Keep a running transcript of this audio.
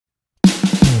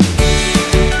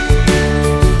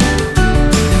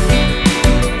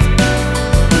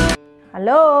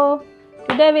Hello!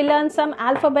 Today we learn some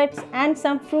alphabets and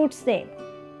some fruits name.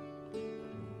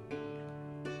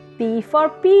 P for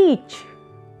peach.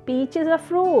 Peach is a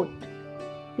fruit.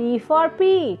 P for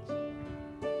peach.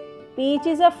 Peach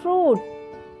is a fruit.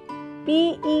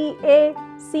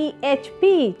 P-E-A-C-H,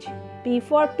 peach. P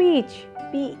for peach.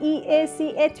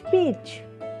 P-E-A-C-H, peach.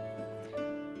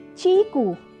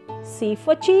 Chiku. C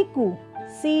for chiku.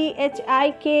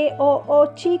 C-H-I-K-O-O,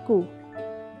 chiku.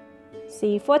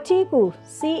 C for chiku.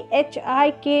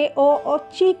 C-H-I-K-O-O,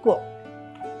 chiku.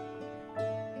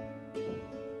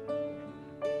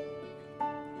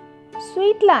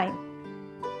 Sweet lime.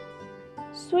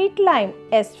 Sweet lime.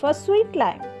 S for sweet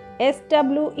lime.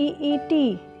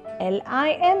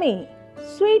 S-W-E-E-T-L-I-M-E.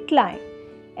 Sweet lime.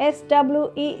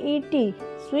 S-W-E-E-T.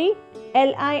 Sweet.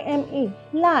 L-I-M-E.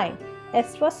 Lime.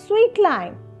 S for sweet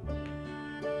lime.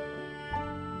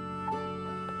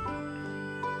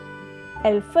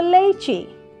 L for lychee.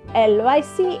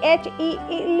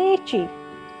 L-Y-C-H-E-E, lychee.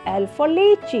 L for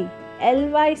lychee.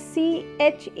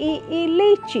 L-Y-C-H-E-E,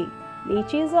 lychee.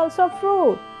 Lychee is also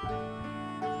fruit.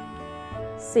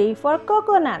 C for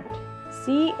coconut.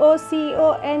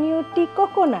 C-O-C-O-N-U-T,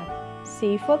 coconut.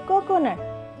 C for coconut.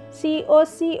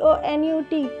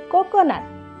 C-O-C-O-N-U-T, coconut.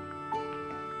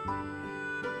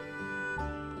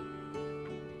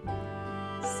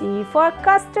 C for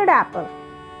custard apple.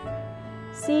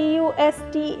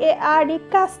 C-U-S-T-A-R-D,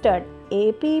 custard.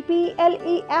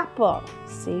 A-P-P-L-E, apple.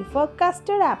 C for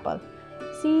custard apple.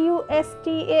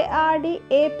 C-U-S-T-A-R-D,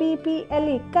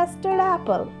 A-P-P-L-E, custard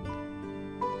apple.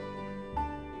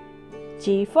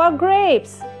 G for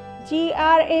grapes.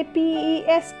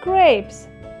 G-R-A-P-E-S, grapes.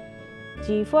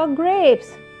 G for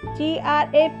grapes.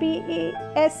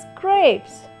 G-R-A-P-E-S,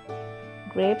 grapes.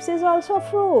 Grapes is also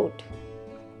fruit.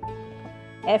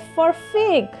 F for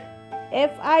fig.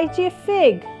 F-I-G,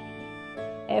 fig.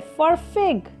 F for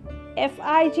fig.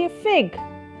 F-I-G, fig.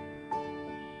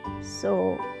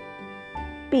 So,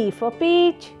 P for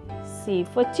peach. C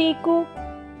for chiku.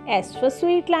 S for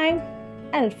sweet lime.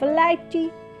 L for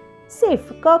lychee. C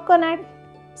for coconut.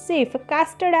 C for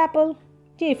custard apple.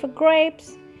 G for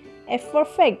grapes. F for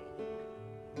fig.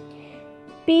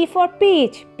 P for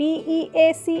peach.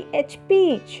 P-E-A-C-H,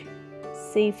 peach.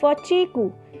 C for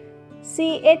chiku.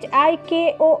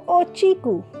 C-H-I-K-O-O,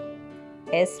 chiku.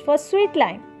 S for sweet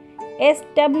lime.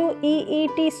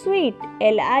 S-W-E-E-T, sweet.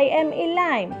 L-I-M-E,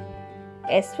 lime.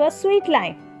 S for sweet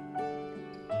lime.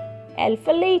 L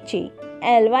for lychee.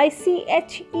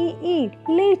 L-Y-C-H-E-E,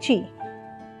 lychee.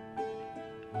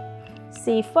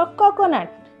 C for coconut.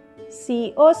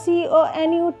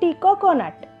 C-O-C-O-N-U-T,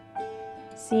 coconut.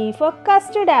 C for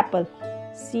custard apple.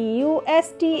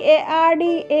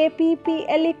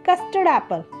 C-U-S-T-A-R-D-A-P-P-L-E, custard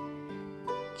apple.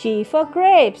 G for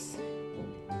grapes.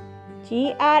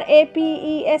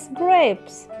 G-R-A-P-E-S,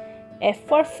 grapes. F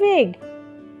for fig.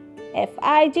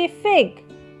 F-I-G, fig.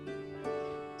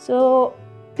 So,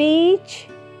 peach,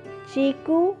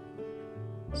 chiku,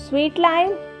 sweet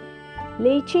lime,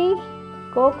 lychee,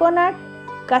 coconut,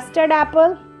 custard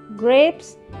apple,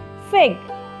 grapes, fig.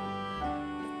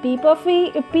 P for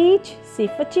peach, C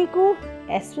for chiku,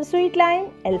 S for sweet lime,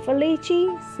 L for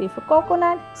lychee, C for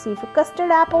coconut, C for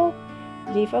custard apple,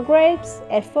 G for grapes,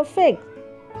 F for fig.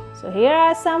 So here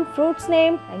are some fruits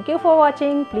name. Thank you for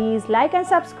watching. Please like and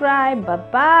subscribe.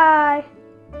 Bye-bye.